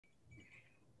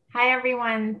Hi,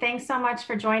 everyone. Thanks so much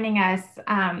for joining us.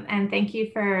 And thank you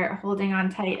for holding on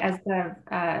tight as the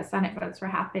Senate votes were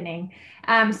happening.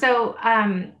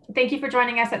 Thank you for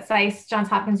joining us at SAIS, Johns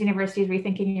Hopkins University's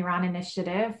Rethinking Iran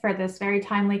initiative, for this very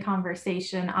timely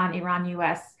conversation on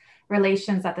Iran-US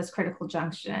relations at this critical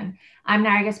junction. I'm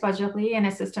Nargis Bajoli, an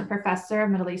assistant professor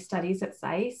of Middle East Studies at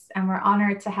SAIS, and we're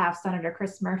honored to have Senator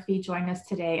Chris Murphy join us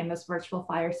today in this virtual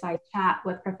fireside chat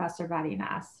with Professor Vadi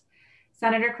Nass.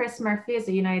 Senator Chris Murphy is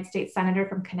a United States Senator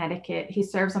from Connecticut. He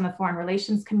serves on the Foreign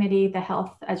Relations Committee, the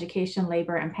Health, Education,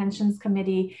 Labor, and Pensions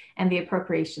Committee, and the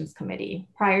Appropriations Committee.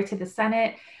 Prior to the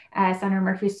Senate, Senator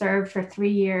Murphy served for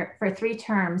three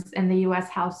terms in the U.S.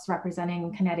 House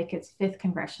representing Connecticut's 5th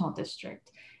Congressional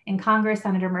District. In Congress,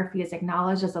 Senator Murphy is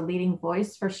acknowledged as a leading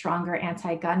voice for stronger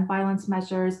anti-gun violence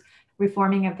measures,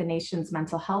 reforming of the nation's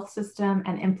mental health system,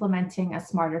 and implementing a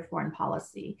smarter foreign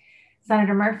policy.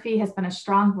 Senator Murphy has been a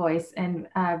strong voice in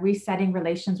resetting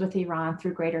relations with Iran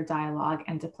through greater dialogue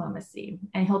and diplomacy.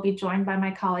 And he'll be joined by my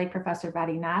colleague, Professor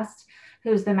Vadi Nass,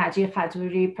 who's the Majid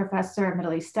Khadouri Professor of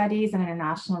Middle East Studies and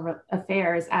International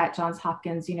Affairs at Johns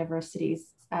Hopkins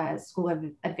University's School of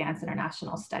Advanced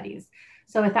International Studies.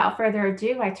 So without further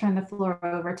ado, I turn the floor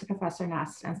over to Professor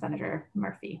Nass and Senator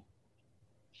Murphy.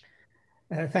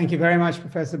 Thank you very much,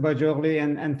 Professor Bajoli,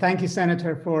 and thank you,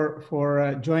 Senator,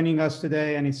 for joining us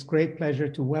today. And it's a great pleasure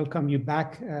to welcome you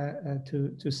back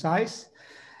to SAIS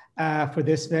for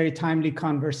this very timely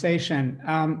conversation.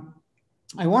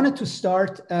 I wanted to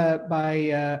start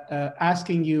by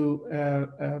asking you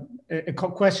a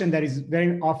question that is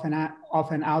very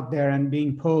often out there and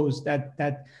being posed,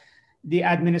 that the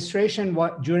administration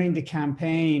during the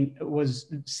campaign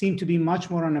seemed to be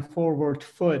much more on a forward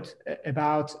foot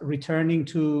about returning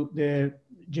to the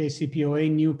JCPOA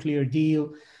nuclear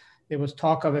deal. There was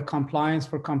talk of a compliance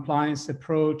for compliance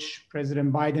approach.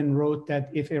 President Biden wrote that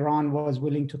if Iran was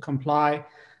willing to comply,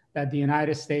 that the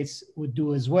United States would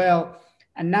do as well.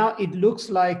 And now it looks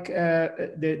like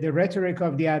the rhetoric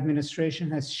of the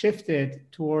administration has shifted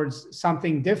towards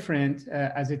something different,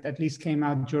 as it at least came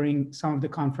out during some of the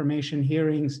confirmation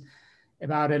hearings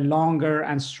about a longer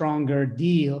and stronger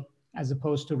deal, as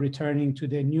opposed to returning to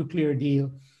the nuclear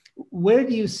deal. Where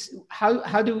do you,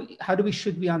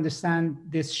 should we understand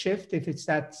this shift, if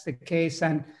that's the case,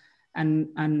 and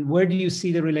where do you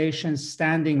see the relations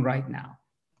standing right now?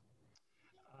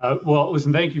 Well,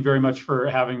 listen, thank you very much for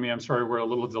having me. I'm sorry we're a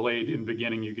little delayed in the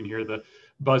beginning. You can hear the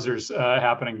buzzers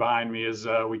happening behind me as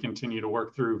we continue to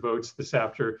work through votes this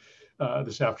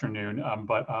afternoon.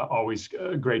 But always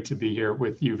great to be here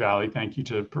with you, Vali. Thank you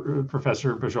to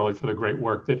Professor Bajoli for the great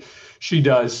work that she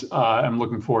does. I'm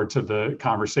looking forward to the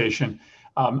conversation.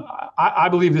 I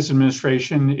believe this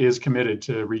administration is committed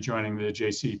to rejoining the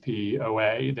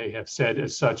JCPOA. They have said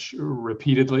as such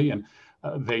repeatedly, and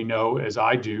they know, as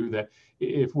I do, that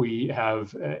if we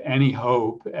have any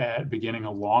hope at beginning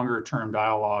a longer-term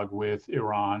dialogue with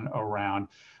Iran around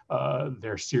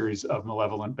their series of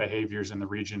malevolent behaviors in the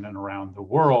region and around the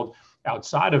world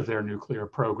outside of their nuclear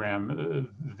program,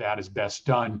 that is best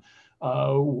done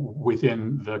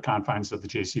within the confines of the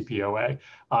JCPOA.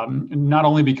 Not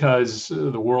only because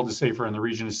the world is safer and the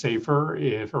region is safer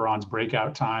if Iran's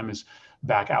breakout time is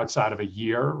back outside of a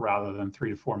year rather than 3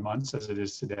 to 4 months as it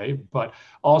is today, but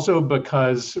also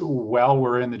because while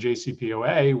we're in the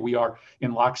JCPOA, we are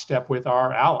in lockstep with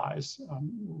our allies.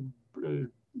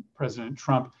 President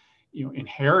Trump,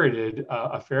 inherited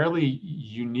a fairly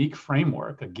unique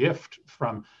framework, a gift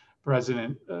from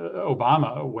President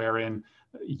Obama, wherein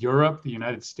Europe, the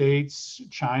United States,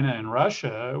 China, and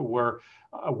Russia were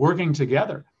working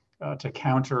together to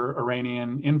counter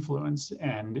Iranian influence.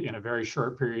 And in a very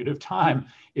short period of time,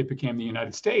 it became the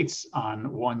United States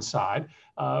on one side,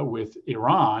 with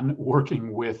Iran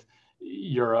working with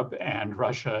Europe and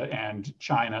Russia and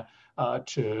China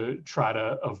to try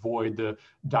to avoid the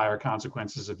dire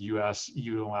consequences of US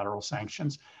unilateral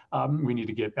sanctions. We need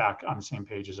to get back on the same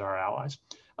page as our allies.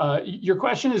 Your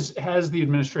question is, has the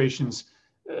administration's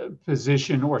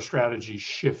position or strategy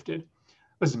shifted?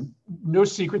 Listen, no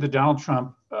secret that Donald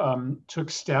Trump took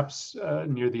steps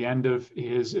near the end of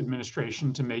his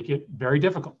administration to make it very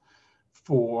difficult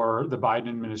for the Biden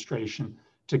administration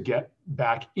to get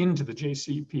back into the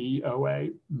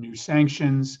JCPOA. New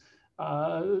sanctions,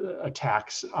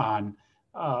 attacks on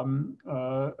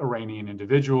Iranian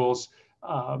individuals,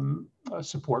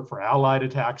 support for allied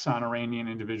attacks on Iranian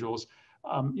individuals,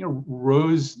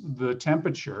 rose the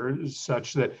temperature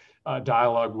such that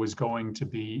dialogue was going to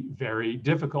be very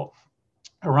difficult.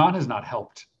 Iran has not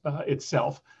helped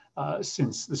itself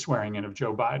since the swearing in of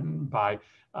Joe Biden by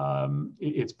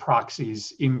its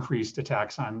proxies' increased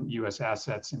attacks on US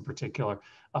assets, in particular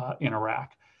in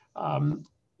Iraq.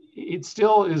 It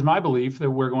still is my belief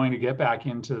that we're going to get back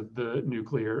into the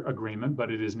nuclear agreement, but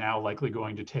it is now likely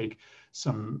going to take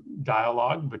some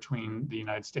dialogue between the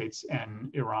United States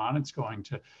and Iran. It's going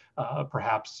to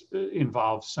perhaps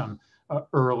involve some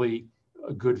early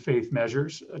good faith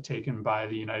measures taken by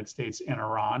the United States and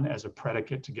Iran as a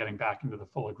predicate to getting back into the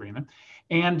full agreement.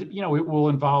 And, it will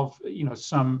involve,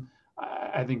 some,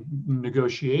 I think,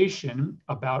 negotiation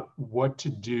about what to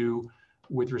do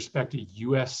with respect to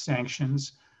US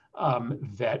sanctions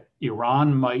that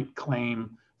Iran might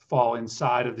claim fall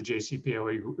inside of the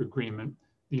JCPOA agreement.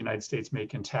 The United States may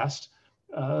contest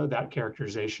that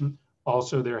characterization.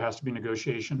 Also, there has to be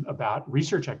negotiation about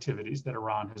research activities that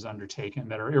Iran has undertaken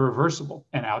that are irreversible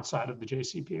and outside of the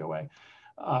JCPOA.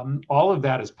 All of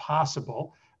that is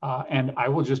possible. And I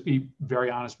will just be very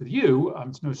honest with you.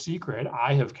 It's no secret.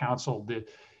 I have counseled the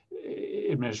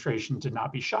administration to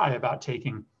not be shy about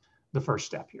taking the first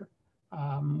step here.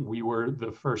 We were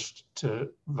the first to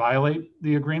violate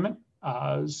the agreement.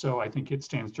 So I think it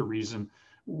stands to reason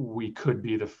we could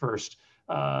be the first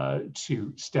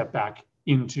to step back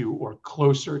into or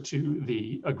closer to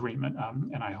the agreement.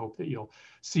 And I hope that you'll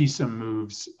see some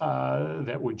moves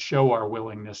that would show our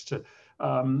willingness to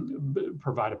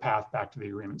provide a path back to the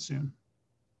agreement soon.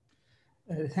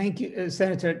 Thank you,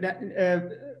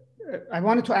 Senator. I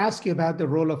wanted to ask you about the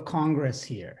role of Congress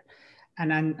here.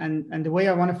 And the way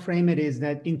I want to frame it is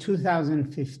that in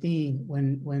 2015,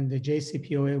 when the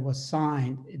JCPOA was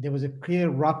signed, there was a clear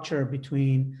rupture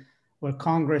between where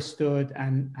Congress stood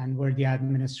and where the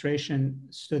administration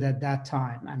stood at that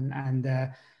time. And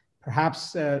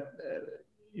perhaps that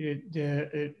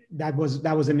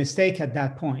was a mistake at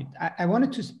that point. I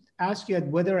wanted to ask you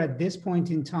whether at this point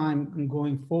in time and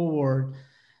going forward,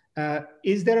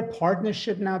 is there a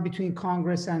partnership now between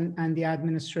Congress and the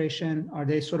administration? Are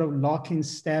they sort of lock in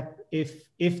step if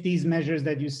these measures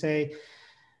that you say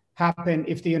happen,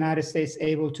 if the United States is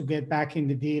able to get back in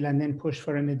the deal and then push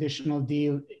for an additional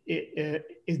deal,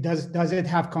 does it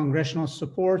have congressional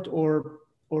support, or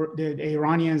the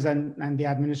Iranians and the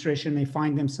administration may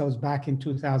find themselves back in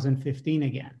 2015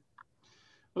 again?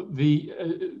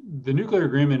 The nuclear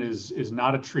agreement is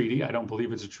not a treaty. I don't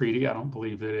believe it's a treaty. I don't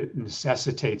believe that it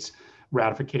necessitates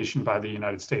ratification by the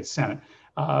United States Senate.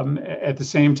 At the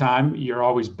same time, you're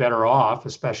always better off,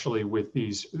 especially with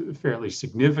these fairly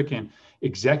significant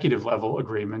executive level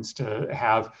agreements, to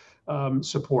have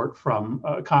support from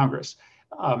Congress.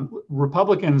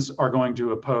 Republicans are going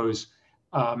to oppose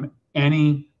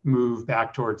any move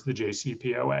back towards the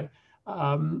JCPOA,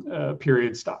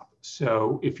 period, stop.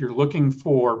 So if you're looking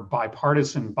for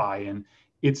bipartisan buy-in,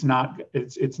 it's not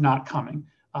coming.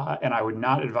 And I would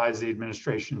not advise the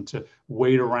administration to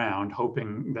wait around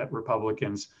hoping that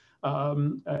Republicans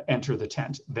enter the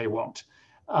tent. They won't.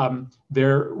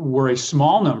 There were a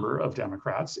small number of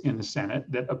Democrats in the Senate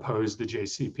that opposed the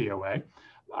JCPOA.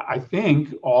 I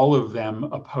think all of them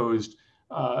opposed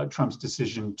Trump's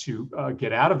decision to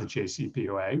get out of the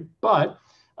JCPOA, but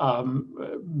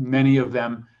many of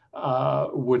them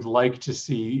would like to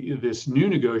see this new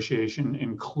negotiation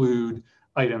include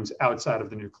items outside of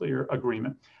the nuclear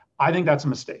agreement. I think that's a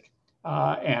mistake.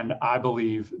 And I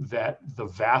believe that the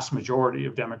vast majority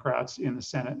of Democrats in the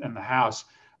Senate and the House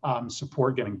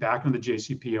support getting back into the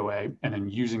JCPOA and then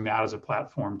using that as a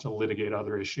platform to litigate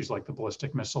other issues like the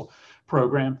ballistic missile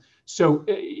program. So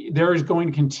there is going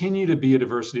to continue to be a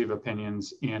diversity of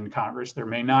opinions in Congress. There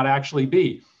may not actually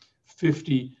be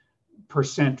 50%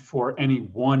 for any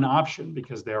one option,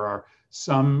 because there are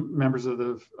some members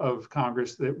of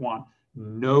Congress that want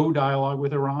no dialogue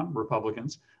with Iran,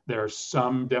 Republicans. There are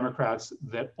some Democrats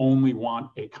that only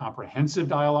want a comprehensive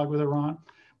dialogue with Iran.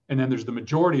 And then there's the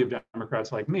majority of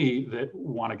Democrats like me that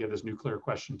want to get this nuclear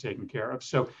question taken care of.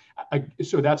 So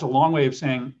that's a long way of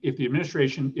saying, if the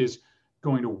administration is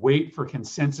going to wait for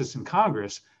consensus in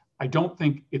Congress, I don't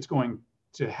think it's going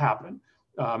to happen,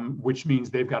 which means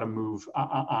they've got to move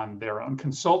on their own.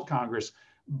 Consult Congress,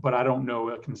 but I don't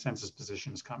know a consensus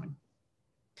position is coming.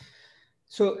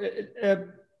 So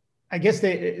I guess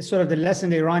the lesson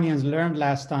the Iranians learned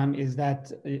last time is that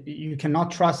you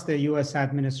cannot trust the US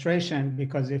administration,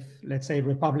 because if, let's say,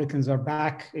 Republicans are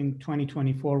back in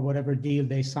 2024, whatever deal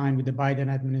they sign with the Biden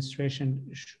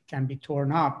administration can be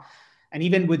torn up. And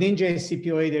even within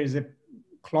JCPOA, there's a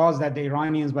clause that the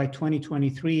Iranians by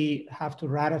 2023 have to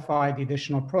ratify the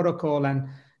additional protocol, and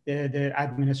the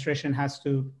administration has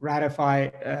to ratify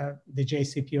the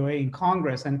JCPOA in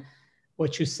Congress. And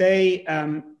what you say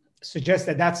suggests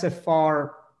that that's a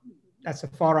far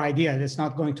idea. That's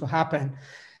not going to happen.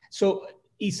 So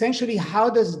essentially, how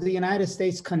does the United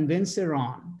States convince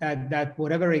Iran that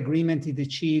whatever agreement it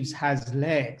achieves has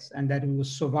legs and that it will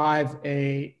survive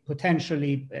a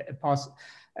potentially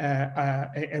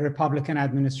a Republican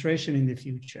administration in the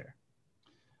future?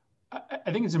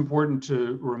 I think it's important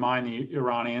to remind the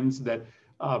Iranians that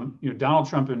Donald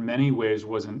Trump in many ways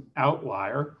was an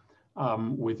outlier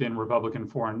within Republican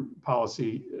foreign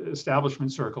policy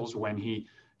establishment circles when he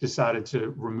decided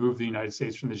to remove the United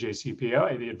States from the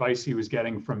JCPOA. The advice he was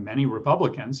getting from many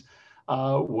Republicans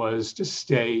was to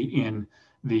stay in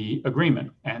the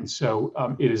agreement. And so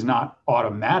it is not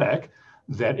automatic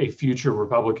that a future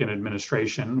Republican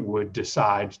administration would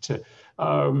decide to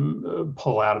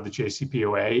pull out of the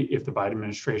JCPOA if the Biden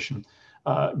administration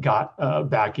got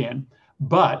back in.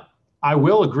 But I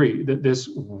will agree that this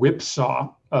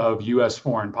whipsaw of US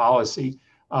foreign policy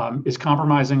is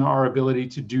compromising our ability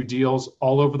to do deals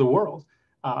all over the world.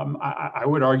 I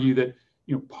would argue that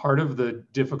part of the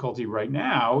difficulty right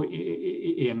now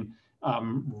in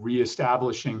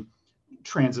reestablishing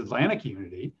transatlantic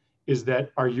unity is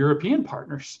that our European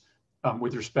partners,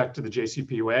 with respect to the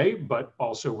JCPOA, but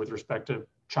also with respect to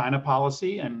China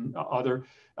policy and other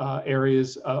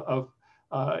areas of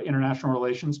international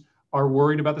relations, are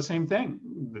worried about the same thing.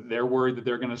 They're worried that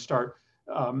they're going to start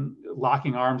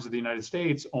locking arms with the United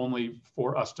States only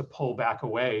for us to pull back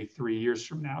away 3 years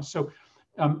from now. So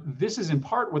this is in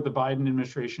part what the Biden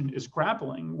administration is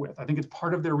grappling with. I think it's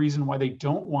part of their reason why they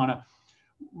don't want to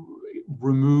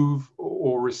remove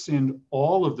or rescind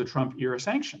all of the Trump era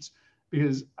sanctions,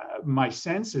 because my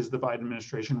sense is the Biden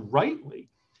administration rightly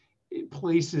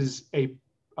places an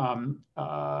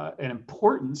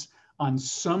importance on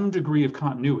some degree of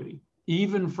continuity,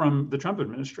 even from the Trump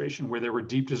administration, where there were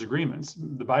deep disagreements.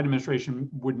 The Biden administration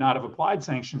would not have applied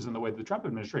sanctions in the way the Trump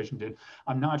administration did.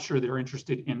 I'm not sure they're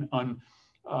interested in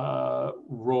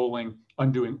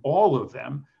undoing all of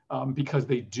them, because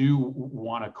they do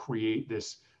want to create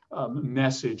this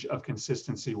message of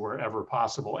consistency wherever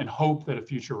possible and hope that a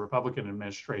future Republican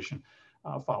administration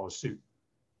follows suit.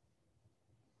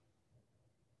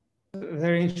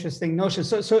 Very interesting notion.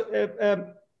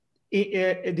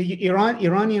 The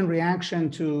Iranian reaction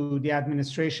to the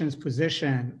administration's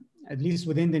position, at least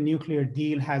within the nuclear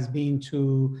deal, has been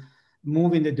to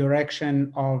move in the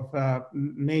direction of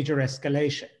major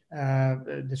escalation.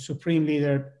 The supreme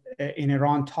leader in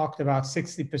Iran talked about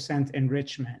 60%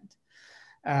 enrichment.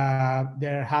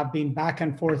 There have been back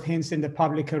and forth hints in the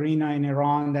public arena in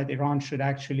Iran that Iran should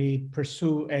actually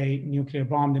pursue a nuclear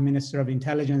bomb. The Minister of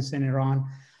Intelligence in Iran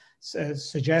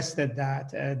suggested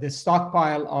that the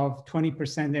stockpile of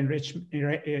 20% enriched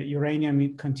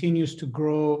uranium continues to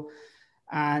grow.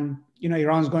 And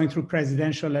Iran's going through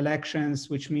presidential elections,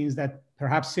 which means that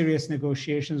perhaps serious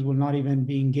negotiations will not even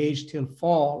be engaged till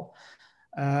fall.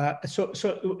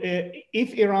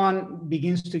 If Iran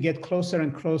begins to get closer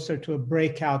and closer to a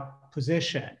breakout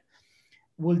position,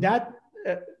 will that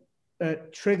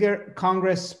trigger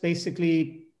Congress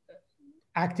basically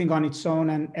acting on its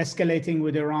own and escalating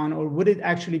with Iran, or would it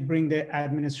actually bring the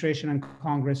administration and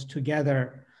Congress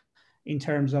together in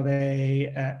terms of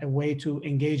a way to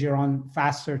engage Iran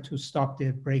faster to stop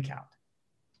the breakout?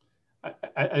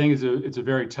 I think it's a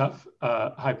very tough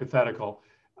hypothetical.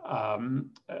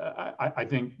 I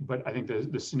think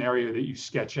the scenario that you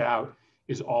sketch out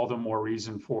is all the more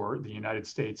reason for the United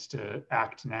States to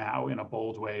act now in a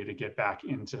bold way to get back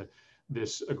into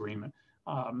this agreement.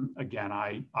 Again,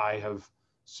 I have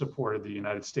supported the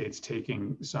United States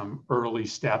taking some early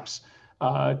steps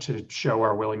to show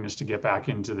our willingness to get back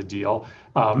into the deal,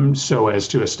 so as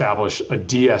to establish a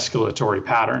de-escalatory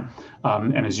pattern.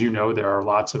 And as you know, there are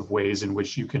lots of ways in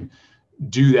which you can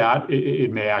do that.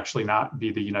 It may actually not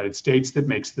be the United States that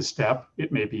makes the step.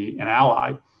 It may be an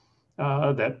ally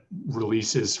that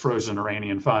releases frozen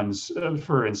Iranian funds,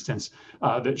 for instance,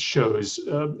 that shows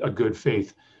a good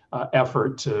faith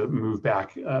effort to move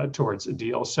back towards a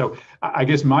deal. So I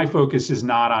guess my focus is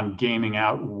not on gaming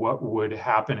out what would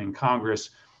happen in Congress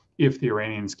if the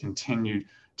Iranians continued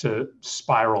to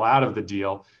spiral out of the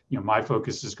deal. My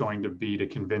focus is going to be to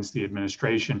convince the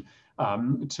administration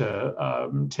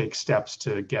to take steps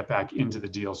to get back into the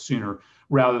deal sooner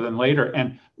rather than later.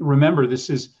 And remember, this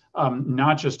is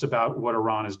not just about what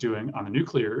Iran is doing on the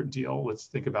nuclear deal. Let's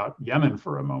think about Yemen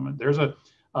for a moment. There's a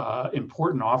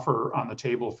important offer on the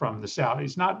table from the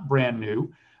Saudis, not brand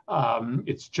new.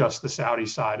 It's just the Saudi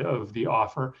side of the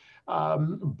offer.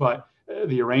 But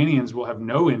the Iranians will have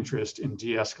no interest in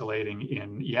de-escalating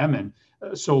in Yemen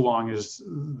so long as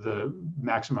the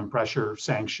maximum pressure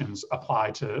sanctions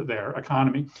apply to their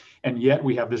economy. And yet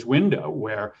we have this window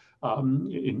where,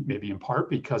 maybe in part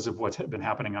because of what's been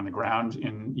happening on the ground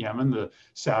in Yemen, the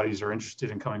Saudis are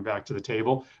interested in coming back to the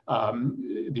table.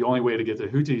 The only way to get the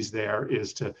Houthis there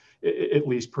is to at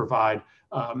least provide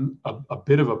a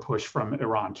bit of a push from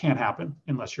Iran. Can't happen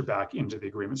unless you're back into the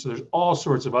agreement. So there's all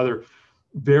sorts of other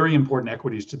very important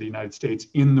equities to the United States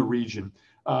in the region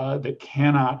that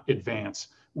cannot advance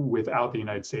without the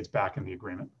United States back in the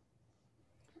agreement.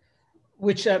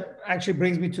 Which actually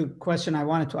brings me to a question I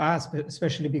wanted to ask,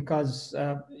 especially because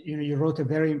you wrote a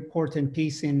very important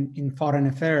piece in Foreign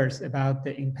Affairs about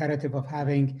the imperative of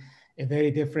having a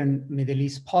very different Middle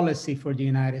East policy for the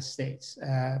United States,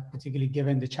 particularly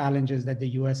given the challenges that the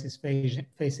US is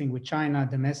facing with China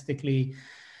domestically.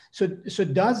 So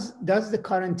does the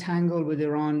current tangle with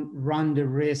Iran run the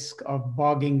risk of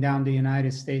bogging down the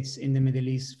United States in the Middle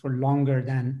East for longer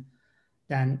than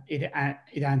it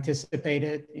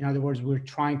anticipated? In other words, we're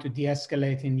trying to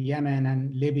de-escalate in Yemen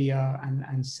and Libya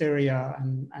and Syria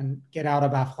and get out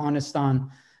of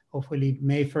Afghanistan, hopefully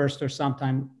May 1st or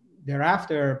sometime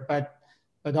thereafter.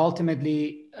 But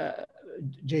ultimately,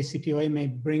 JCPOA may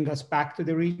bring us back to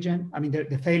the region. I mean,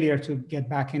 the failure to get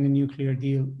back in the nuclear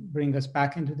deal bring us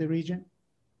back into the region?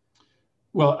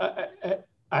 Well,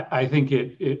 I think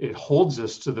it holds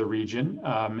us to the region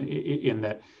in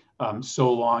that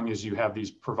so long as you have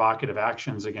these provocative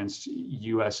actions against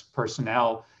US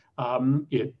personnel,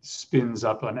 it spins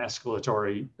up an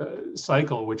escalatory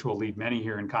cycle, which will lead many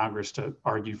here in Congress to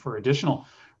argue for additional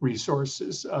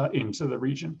resources into the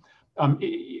region.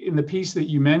 In the piece that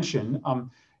you mentioned,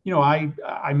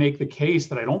 I make the case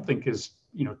that I don't think is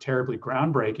terribly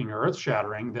groundbreaking or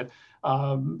earth-shattering, that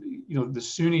the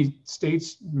Sunni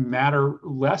states matter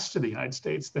less to the United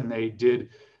States than they did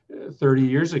 30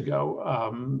 years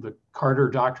ago. The Carter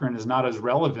Doctrine is not as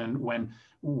relevant when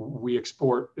we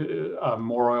export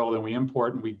more oil than we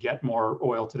import, and we get more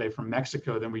oil today from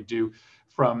Mexico than we do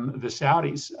from the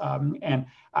Saudis. And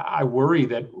I worry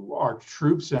that our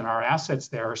troops and our assets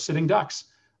there are sitting ducks.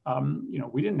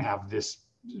 We didn't have this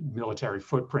military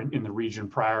footprint in the region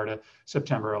prior to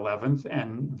September 11th,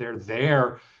 and they're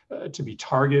there to be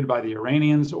targeted by the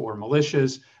Iranians or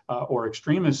militias or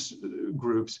extremist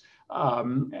groups.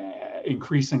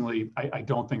 Increasingly, I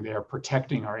don't think they are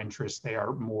protecting our interests. They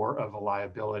are more of a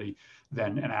liability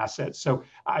than an asset. So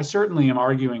I certainly am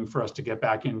arguing for us to get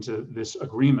back into this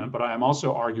agreement, but I am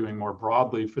also arguing more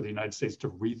broadly for the United States to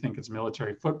rethink its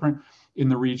military footprint in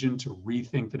the region, to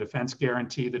rethink the defense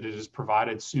guarantee that it has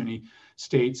provided Sunni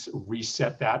states,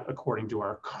 reset that according to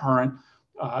our current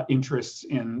interests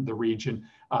in the region.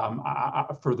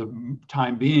 For the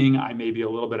time being, I may be a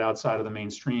little bit outside of the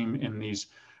mainstream in these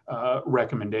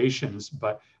recommendations,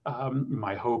 but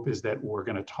my hope is that we're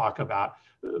going to talk about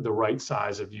the right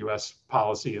size of US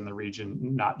policy in the region,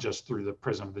 not just through the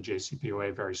prism of the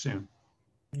JCPOA very soon.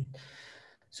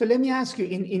 So let me ask you,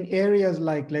 in areas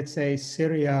like, let's say,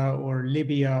 Syria or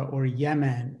Libya or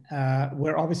Yemen,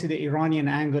 where obviously the Iranian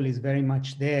angle is very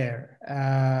much there,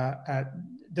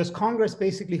 does Congress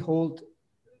basically hold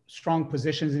strong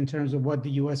positions in terms of what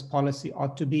the US policy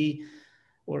ought to be?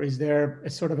 Or is there a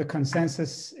sort of a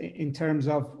consensus in terms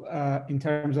of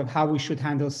how we should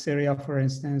handle Syria, for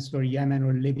instance, or Yemen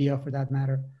or Libya, for that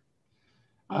matter?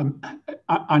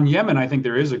 On Yemen, I think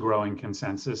there is a growing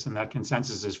consensus, and that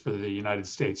consensus is for the United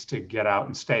States to get out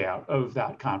and stay out of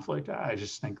that conflict. I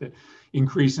just think that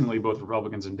increasingly both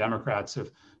Republicans and Democrats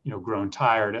have, grown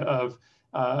tired of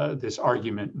this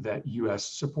argument that U.S.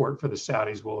 support for the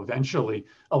Saudis will eventually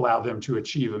allow them to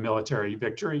achieve a military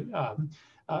victory.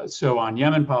 So on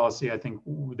Yemen policy, I think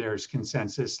there's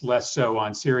consensus, less so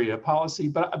on Syria policy.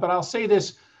 But I'll say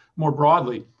this more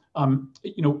broadly.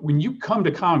 When you come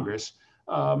to Congress,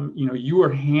 you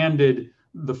are handed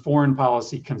the foreign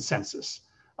policy consensus.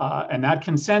 And that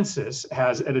consensus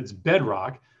has at its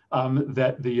bedrock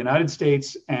that the United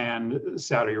States and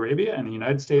Saudi Arabia and the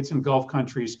United States and Gulf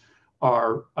countries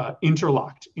are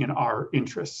interlocked in our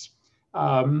interests.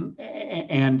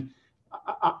 And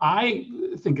I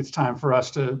think it's time for us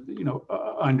to,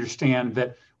 understand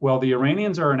that, well, the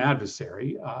Iranians are an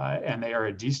adversary and they are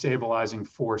a destabilizing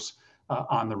force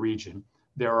on the region.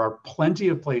 There are plenty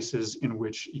of places in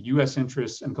which U.S.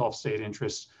 interests and Gulf state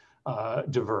interests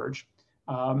diverge.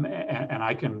 And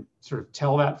I can sort of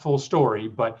tell that full story,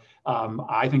 but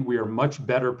I think we are much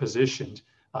better positioned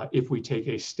if we take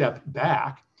a step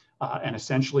back and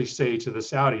essentially say to the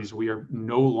Saudis, we are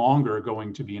no longer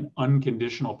going to be an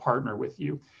unconditional partner with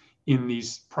you in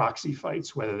these proxy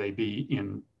fights, whether they be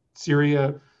in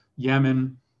Syria,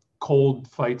 Yemen, cold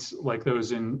fights like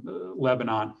those in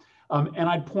Lebanon. And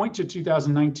I'd point to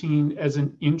 2019 as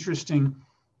an interesting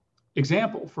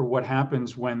example for what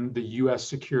happens when the US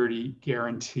security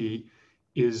guarantee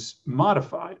is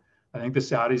modified. I think the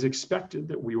Saudis expected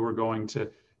that we were going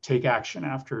to take action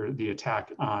after the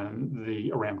attack on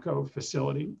the Aramco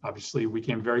facility. Obviously, we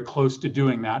came very close to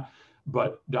doing that,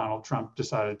 but Donald Trump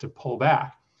decided to pull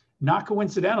back. Not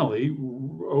coincidentally,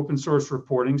 open source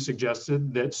reporting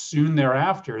suggested that soon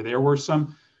thereafter, there were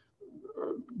some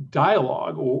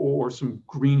dialogue or some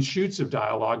green shoots of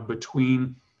dialogue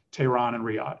between Tehran and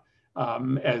Riyadh,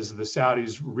 as the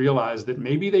Saudis realized that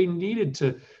maybe they needed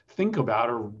to think about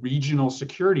a regional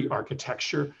security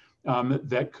architecture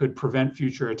that could prevent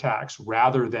future attacks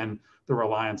rather than the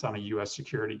reliance on a US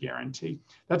security guarantee.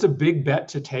 That's a big bet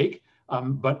to take,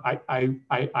 but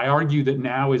I argue that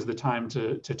now is the time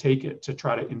to take it, to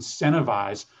try to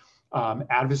incentivize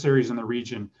adversaries in the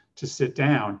region to sit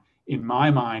down. In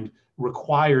my mind,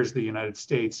 requires the United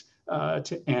States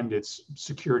to end its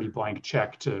security blank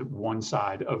check to one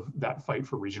side of that fight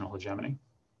for regional hegemony.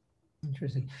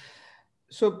 Interesting.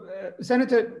 So,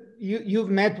 Senator, you've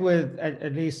met with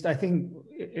at least, I think,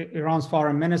 Iran's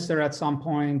foreign minister at some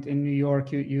point in New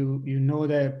York. You know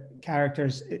the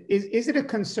characters. Is it a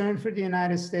concern for the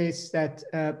United States that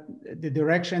the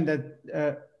direction that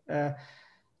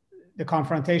the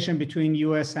confrontation between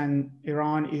U.S. and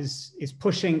Iran is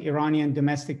pushing Iranian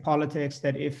domestic politics,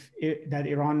 that that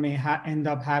Iran may end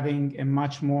up having a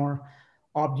much more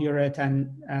obdurate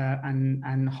and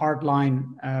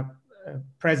hardline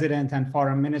president and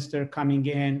foreign minister coming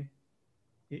in?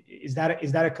 Is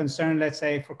that a concern, let's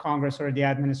say, for Congress or the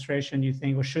administration, you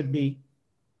think, or should be?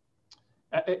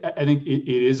 I think it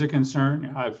is a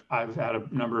concern. I've had a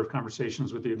number of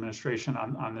conversations with the administration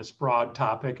on this broad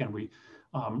topic, and we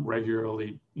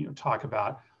regularly talk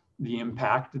about the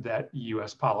impact that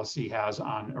U.S. policy has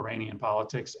on Iranian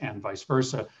politics and vice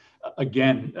versa.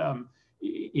 Again,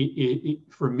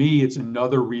 for me, it's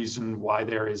another reason why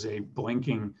there is a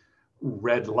blinking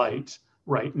red light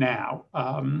right now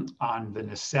on the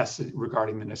necessity,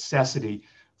 regarding the necessity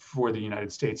for the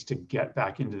United States to get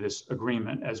back into this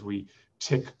agreement as we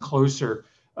tick closer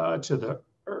to the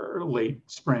late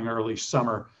spring, early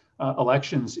summer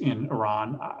elections in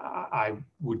Iran. I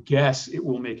would guess it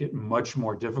will make it much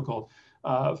more difficult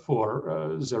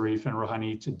for Zarif and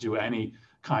Rouhani to do any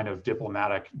kind of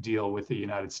diplomatic deal with the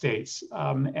United States.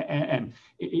 And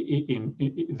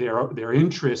their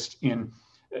interest in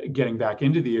getting back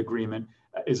into the agreement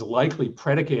is likely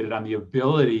predicated on the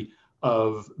ability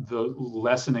of the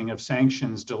lessening of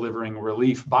sanctions delivering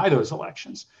relief by those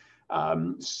elections. I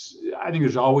think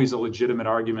there's always a legitimate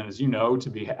argument, as you know, to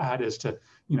be had as to,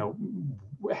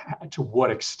 to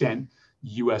what extent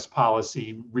U.S.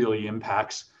 policy really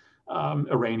impacts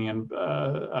Iranian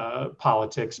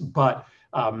politics. But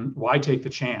why take the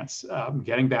chance?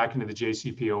 Getting back into the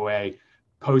JCPOA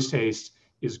post haste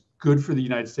is good for the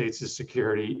United States'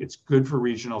 security. It's good for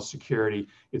regional security.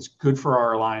 It's good for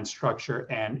our alliance structure.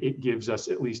 And it gives us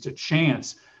at least a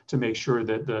chance to make sure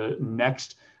that the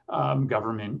next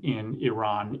government in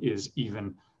Iran is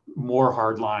even more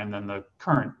hardline than the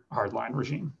current hardline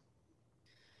regime.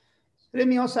 Let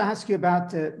me also ask you about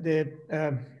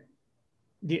the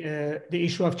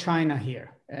issue of China here,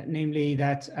 namely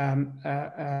that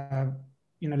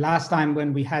last time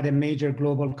when we had a major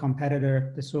global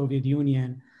competitor, the Soviet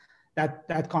Union,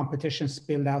 that competition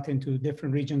spilled out into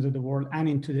different regions of the world and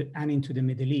into the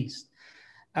Middle East.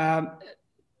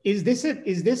 Is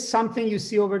this something you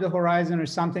see over the horizon, or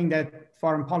something that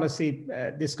foreign policy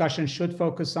discussion should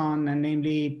focus on, and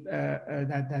namely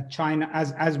that China,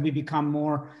 as we become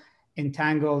more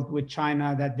entangled with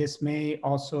China, that this may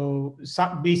also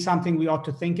be something we ought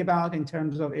to think about in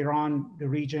terms of Iran, the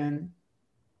region?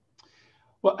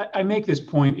 Well, I make this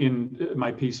point in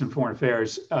my piece in Foreign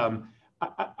Affairs.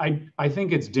 I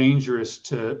think it's dangerous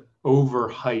to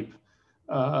overhype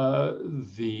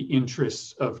the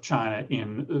interests of China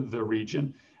in the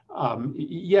region.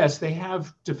 Yes, they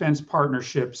have defense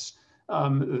partnerships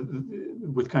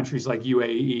with countries like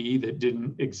UAE that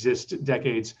didn't exist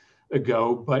decades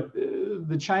ago, but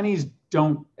the Chinese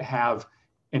don't have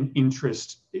an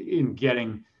interest in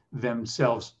getting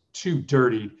themselves too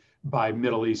dirtied by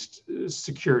Middle East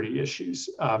security issues.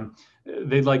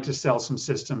 They'd like to sell some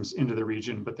systems into the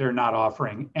region, but they're not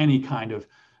offering any kind of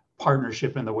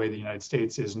partnership in the way the United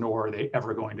States is, nor are they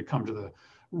ever going to come to the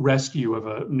rescue of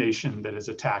a nation that is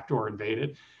attacked or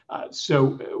invaded.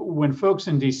 So when folks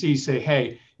in DC say,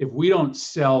 hey, if we don't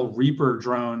sell Reaper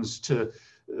drones to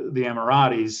the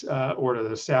Emiratis or to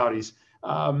the Saudis,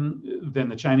 then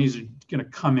the Chinese are going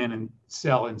to come in and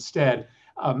sell instead.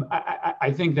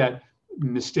 I think that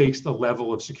mistakes the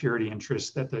level of security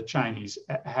interests that the Chinese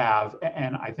have,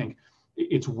 and I think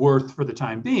it's worth, for the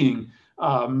time being,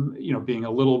 being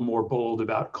a little more bold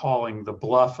about calling the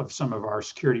bluff of some of our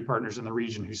security partners in the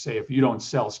region who say, if you don't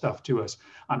sell stuff to us,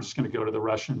 I'm just going to go to the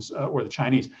Russians or the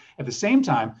Chinese. At the same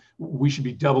time, we should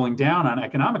be doubling down on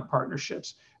economic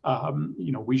partnerships.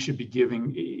 We should be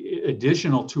giving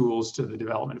additional tools to the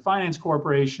Development Finance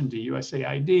Corporation, to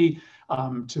USAID,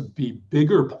 to be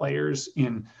bigger players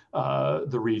in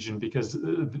the region, because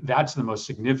that's the most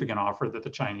significant offer that the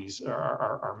Chinese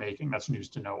are making. That's news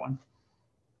to no one.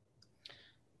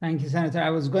 Thank you, Senator.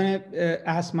 I was going to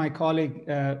ask my colleague,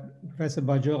 Professor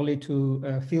Bajorli,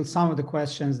 to field some of the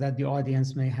questions that the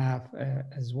audience may have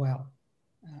as well.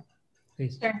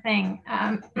 Please. Sure thing.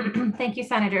 Thank you,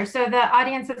 Senator. So the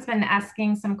audience has been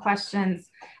asking some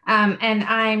questions, and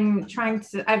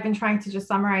I've been trying to just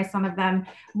summarize some of them.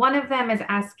 One of them is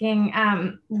asking,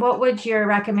 what would your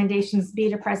recommendations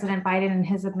be to President Biden and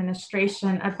his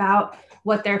administration about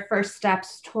what their first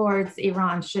steps towards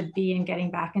Iran should be in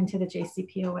getting back into the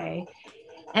JCPOA?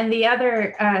 And the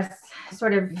other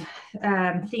sort of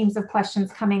themes of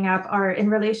questions coming up are in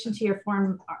relation to your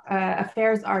Foreign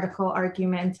Affairs article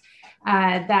argument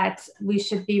that we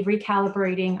should be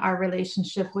recalibrating our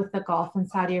relationship with the Gulf and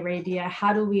Saudi Arabia.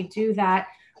 How do we do that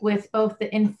with both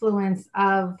the influence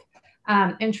of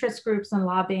interest groups and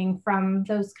lobbying from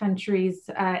those countries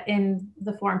in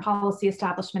the foreign policy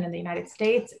establishment in the United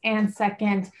States? And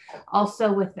second,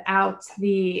 also without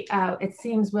the, it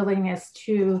seems, willingness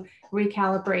to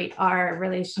recalibrate our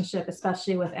relationship,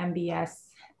 especially with MBS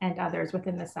and others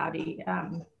within the Saudi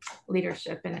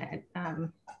leadership.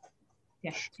 And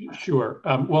yeah. Sure.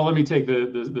 Well, let me take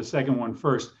the second one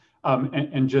first,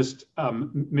 and just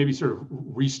maybe sort of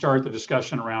restart the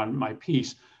discussion around my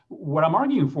piece. What I'm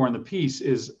arguing for in the piece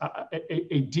is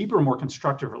a deeper, more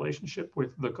constructive relationship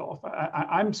with the Gulf.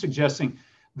 I'm suggesting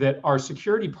that our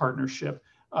security partnership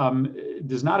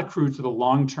does not accrue to the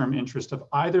long-term interest of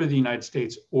either the United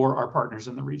States or our partners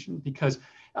in the region, because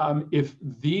if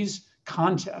these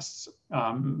contests,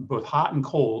 both hot and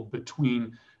cold,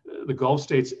 between the Gulf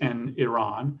states and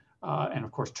Iran, and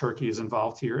of course Turkey is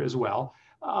involved here as well,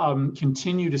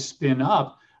 continue to spin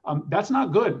up, that's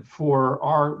not good for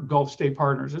our Gulf state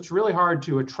partners. It's really hard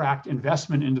to attract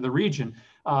investment into the region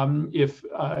if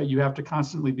you have to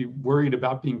constantly be worried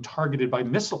about being targeted by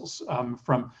missiles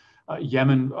from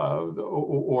Yemen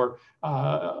or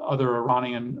other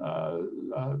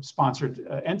Iranian sponsored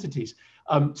entities.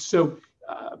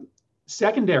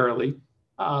 Secondarily,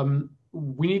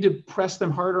 we need to press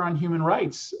them harder on human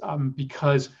rights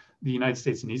because the United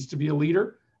States needs to be a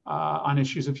leader on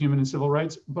issues of human and civil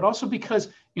rights, but also because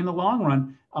in the long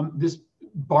run, this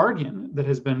bargain that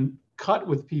has been cut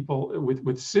with people,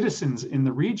 with citizens in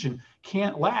the region,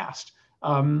 can't last.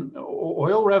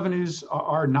 Oil revenues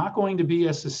are not going to be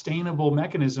a sustainable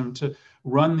mechanism to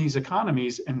run these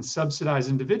economies and subsidize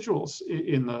individuals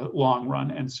in the long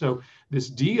run. And so this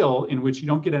deal, in which you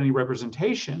don't get any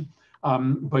representation,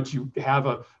 but you have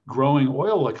a growing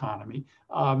oil economy,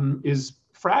 is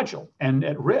fragile and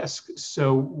at risk.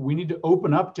 So we need to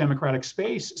open up democratic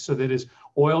space so that as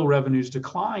oil revenues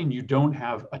decline, you don't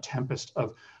have a tempest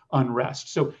of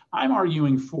unrest. So I'm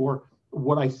arguing for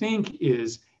what I think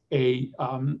is a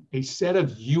set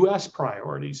of US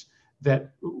priorities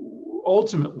that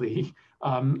ultimately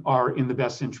are in the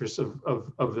best interests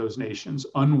of those nations,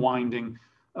 unwinding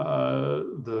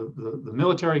the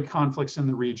military conflicts in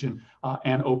the region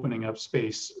and opening up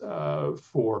space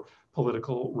for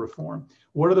political reform.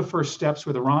 What are the first steps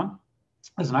with Iran?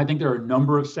 Listen, I think there are a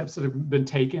number of steps that have been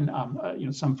taken.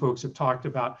 Some folks have talked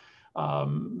about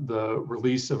the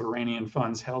release of Iranian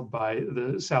funds held by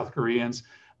the South Koreans,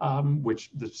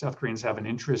 which the South Koreans have an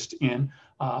interest in,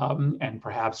 and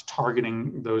perhaps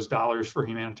targeting those dollars for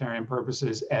humanitarian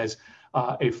purposes as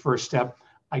a first step.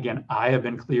 Again, I have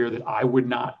been clear that I would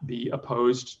not be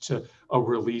opposed to a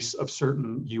release of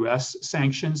certain US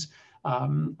sanctions.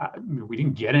 We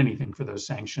didn't get anything for those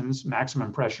sanctions.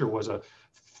 Maximum pressure was a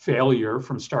failure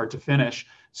from start to finish.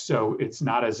 So it's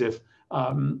not as if,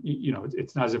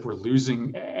 it's not as if we're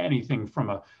losing anything from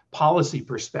a policy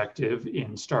perspective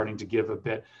in starting to give a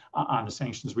bit on the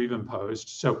sanctions we've imposed.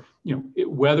 So,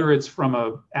 whether it's from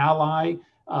an ally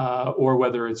or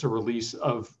whether it's a release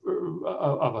of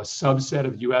a subset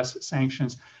of US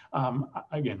sanctions,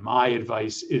 again, my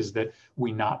advice is that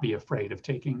we not be afraid of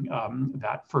taking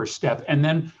that first step and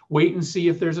then wait and see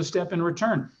if there's a step in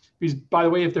return. Because, by the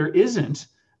way, if there isn't,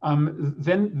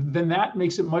 then that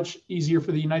makes it much easier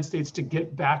for the United States to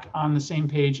get back on the same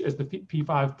page as the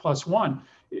P5+1.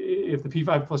 If the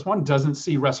P5+1 doesn't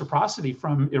see reciprocity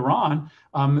from Iran,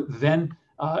 then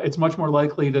it's much more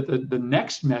likely that the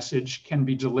next message can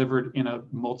be delivered in a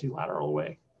multilateral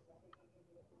way.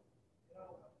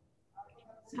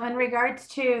 So in regards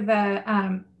to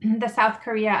the South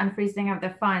Korea unfreezing of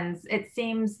the funds, it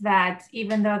seems that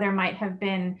even though there might have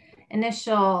been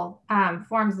initial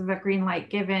forms of a green light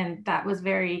given, that was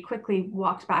very quickly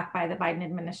walked back by the Biden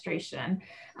administration.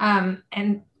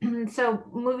 And so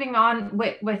moving on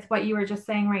with what you were just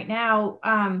saying right now,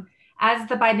 as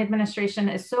the Biden administration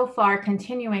is so far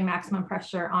continuing maximum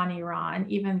pressure on Iran,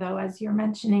 even though, as you're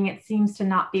mentioning, it seems to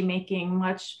not be making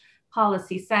much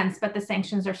policy sense, but the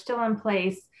sanctions are still in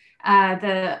place.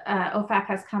 The OFAC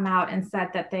has come out and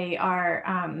said that they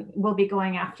will be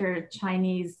going after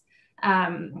Chinese,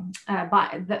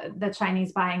 the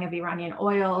Chinese buying of Iranian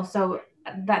oil, so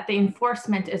that the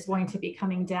enforcement is going to be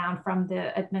coming down from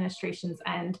the administration's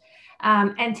end.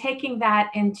 And taking that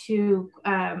into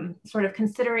sort of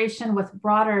consideration with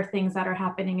broader things that are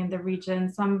happening in the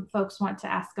region, some folks want to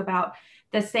ask about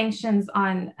the sanctions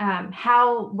on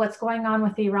what's going on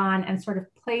with Iran and sort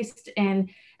of placed in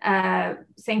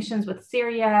sanctions with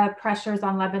Syria, pressures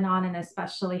on Lebanon and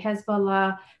especially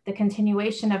Hezbollah, the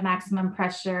continuation of maximum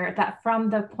pressure, that from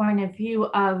the point of view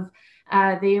of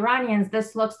the Iranians,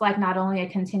 this looks like not only a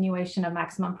continuation of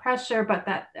maximum pressure, but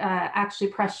that actually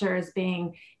pressure is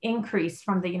being increased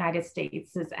from the United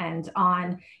States' end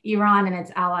on Iran and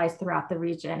its allies throughout the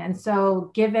region. And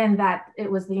so given that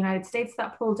it was the United States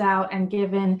that pulled out, and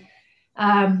given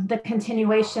the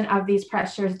continuation of these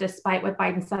pressures, despite what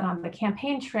Biden said on the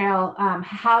campaign trail,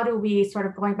 how do we, sort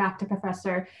of going back to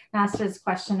Professor Nasr's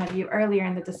question of you earlier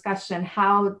in the discussion,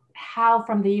 how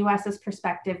from the US's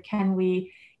perspective can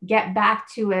we get back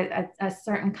to a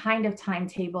certain kind of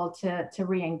timetable to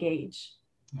re-engage?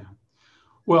 Yeah.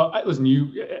 Well, listen,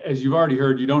 as you've already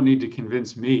heard, you don't need to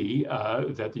convince me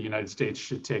that the United States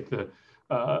should take the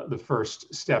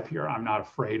first step here. I'm not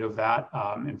afraid of that.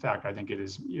 In fact, I think it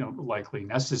is likely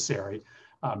necessary,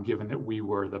 given that we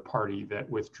were the party that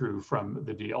withdrew from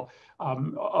the deal.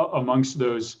 Amongst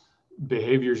those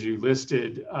behaviors you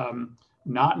listed,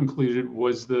 not included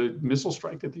was the missile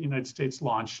strike that the United States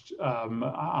launched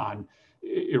on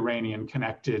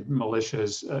Iranian-connected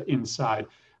militias inside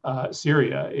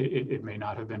Syria. It may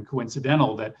not have been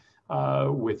coincidental that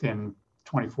within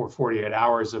 48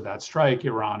 hours of that strike,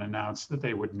 Iran announced that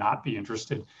they would not be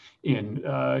interested in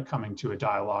coming to a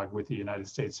dialogue with the United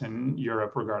States and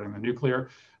Europe regarding the nuclear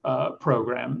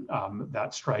program.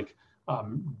 That strike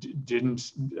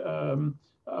didn't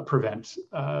prevent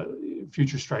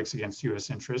future strikes against U.S.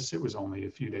 interests. It was only a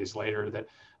few days later that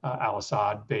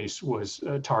al-Assad base was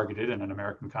targeted and an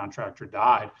American contractor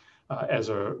died as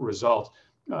a result.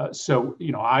 So,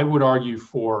 I would argue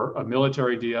for a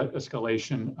military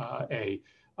de-escalation, a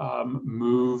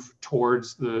move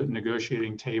towards the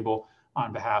negotiating table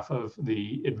on behalf of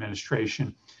the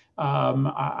administration.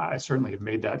 I certainly have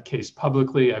made that case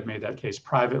publicly. I've made that case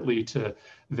privately to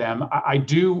them. I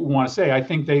do want to say, I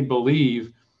think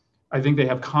they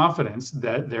have confidence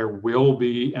that there will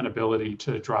be an ability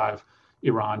to drive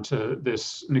Iran to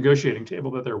this negotiating table,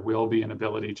 that there will be an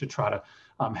ability to try to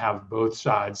have both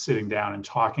sides sitting down and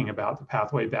talking about the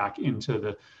pathway back into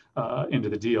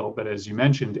the deal. But as you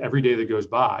mentioned, every day that goes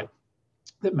by,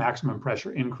 that maximum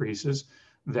pressure increases,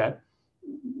 that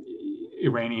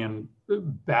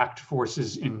Iranian-backed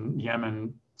forces in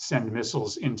Yemen send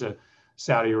missiles into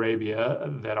Saudi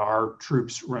Arabia, that our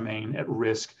troops remain at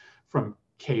risk from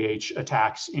KH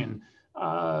attacks in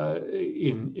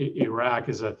Iraq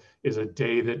is a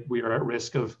day that we are at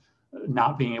risk of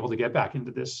not being able to get back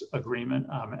into this agreement.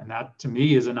 And that, to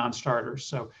me, is a non-starter.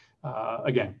 So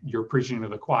again, you're preaching to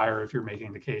the choir if you're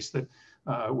making the case that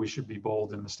we should be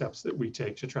bold in the steps that we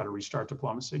take to try to restart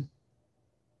diplomacy.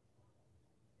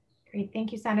 Great,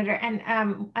 thank you, Senator.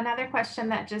 And another question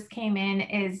that just came in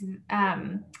is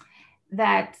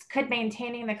that could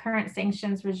maintaining the current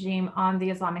sanctions regime on the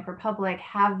Islamic Republic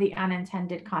have the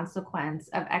unintended consequence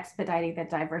of expediting the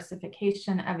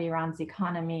diversification of Iran's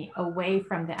economy away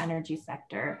from the energy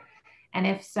sector? And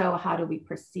if so, how do we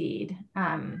proceed?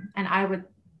 And I would,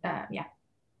 yeah.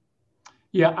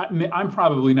 Yeah, I'm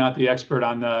probably not the expert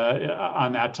on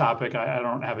that topic. I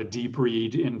don't have a deep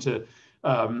read into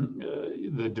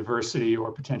the diversity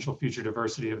or potential future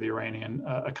diversity of the Iranian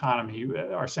economy.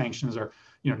 Our sanctions are,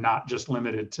 not just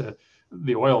limited to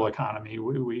the oil economy.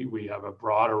 We have a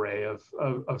broad array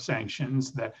of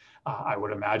sanctions that I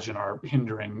would imagine are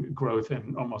hindering growth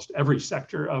in almost every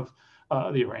sector of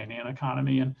the Iranian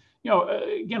economy. And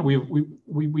again,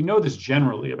 we know this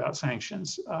generally about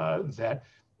sanctions, that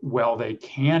while they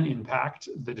can impact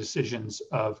the decisions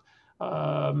of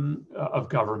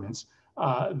governments,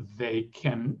 they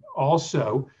can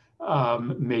also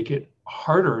make it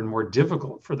harder and more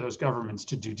difficult for those governments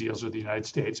to do deals with the United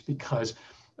States, because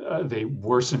they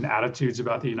worsen attitudes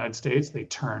about the United States. They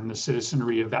turn the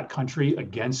citizenry of that country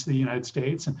against the United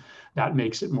States, and that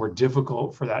makes it more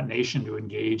difficult for that nation to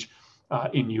engage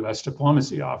in U.S.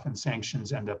 diplomacy. Often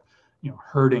sanctions end up,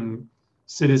 hurting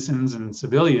citizens and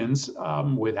civilians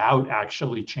without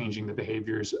actually changing the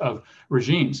behaviors of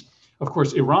regimes. Of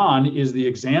course, Iran is the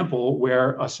example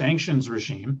where a sanctions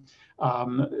regime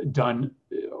done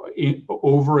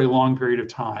over a long period of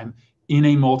time in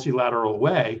a multilateral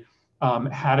way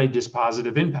had a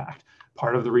dispositive impact.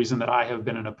 Part of the reason that I have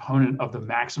been an opponent of the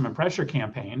maximum pressure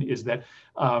campaign is that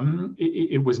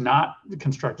it was not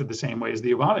constructed the same way as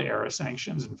the Obama era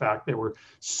sanctions. In fact, there were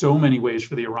so many ways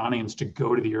for the Iranians to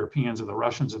go to the Europeans or the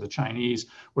Russians or the Chinese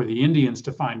or the Indians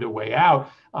to find a way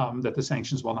out, that the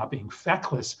sanctions, while not being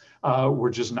feckless, were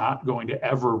just not going to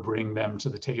ever bring them to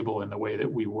the table in the way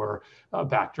that we were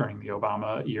back during the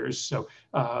Obama years. So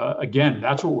again,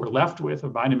 that's what we're left with. The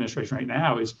Biden administration right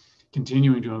now is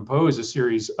continuing to impose a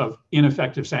series of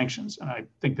ineffective sanctions. And I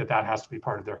think that that has to be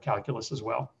part of their calculus as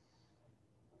well.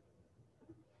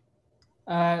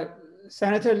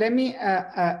 Senator, let me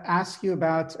ask you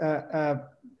about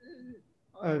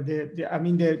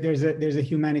there's a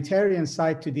humanitarian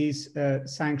side to these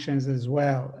sanctions as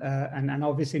well. And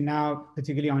obviously now,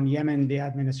 particularly on Yemen, the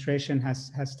administration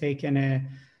has taken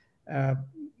a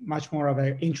much more of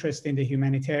an interest in the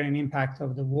humanitarian impact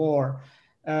of the war.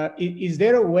 Is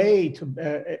there a way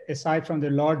to, aside from the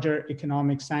larger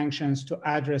economic sanctions, to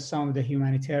address some of the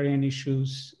humanitarian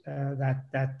issues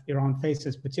that Iran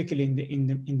faces, particularly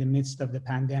in the midst of the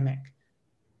pandemic?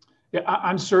 Yeah,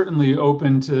 I'm certainly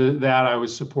open to that. I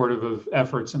was supportive of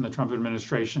efforts in the Trump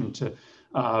administration to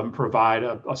provide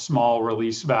a small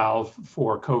release valve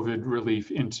for COVID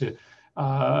relief into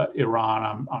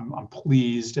Iran. I'm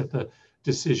pleased at the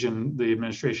decision the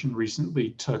administration recently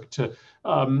took to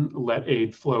let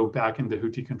aid flow back into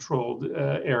Houthi-controlled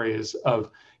areas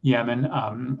of Yemen.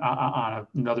 On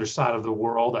another side of the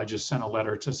world, I just sent a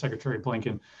letter to Secretary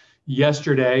Blinken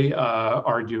yesterday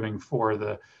arguing for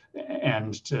the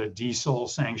end to diesel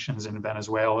sanctions in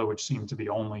Venezuela, which seem to be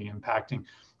only impacting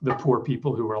the poor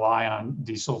people who rely on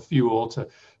diesel fuel to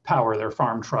power their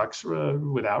farm trucks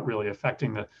without really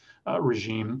affecting the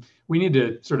regime. We need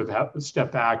to sort of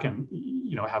step back and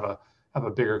have a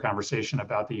bigger conversation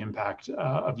about the impact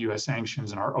of U.S.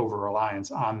 sanctions and our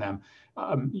over-reliance on them.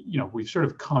 We've sort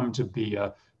of come to be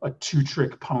a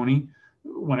two-trick pony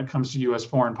when it comes to U.S.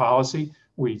 foreign policy.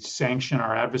 We sanction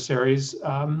our adversaries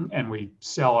and we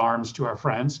sell arms to our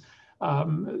friends.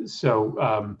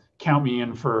 So count me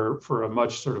in for a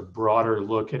much sort of broader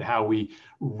look at how we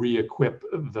re-equip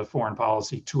the foreign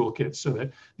policy toolkit so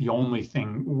that the only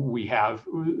thing we have,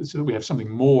 so that we have something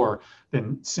more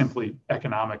than simply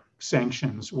economic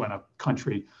sanctions when a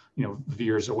country,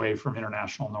 veers away from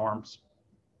international norms.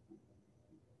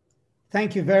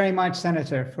 Thank you very much,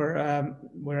 Senator.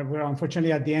 We're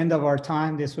unfortunately at the end of our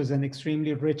time. This was an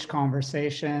extremely rich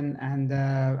conversation, and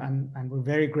we're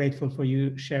very grateful for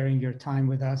you sharing your time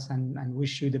with us, and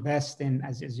wish you the best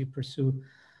as you pursue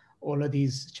all of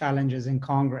these challenges in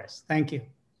Congress. Thank you.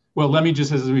 Well, let me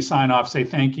just, as we sign off, say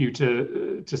thank you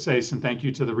to SAIS and thank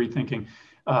you to the Rethinking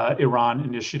Iran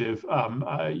initiative.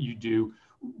 You do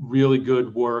really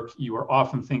good work. You are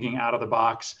often thinking out of the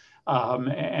box.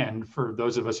 And for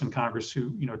those of us in Congress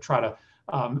who try to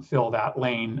fill that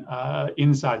lane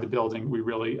inside the building, we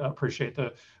really appreciate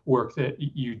the work that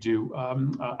you do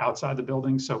outside the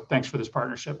building. So thanks for this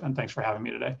partnership, and thanks for having me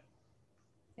today.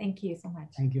 Thank you so much.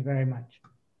 Thank you very much.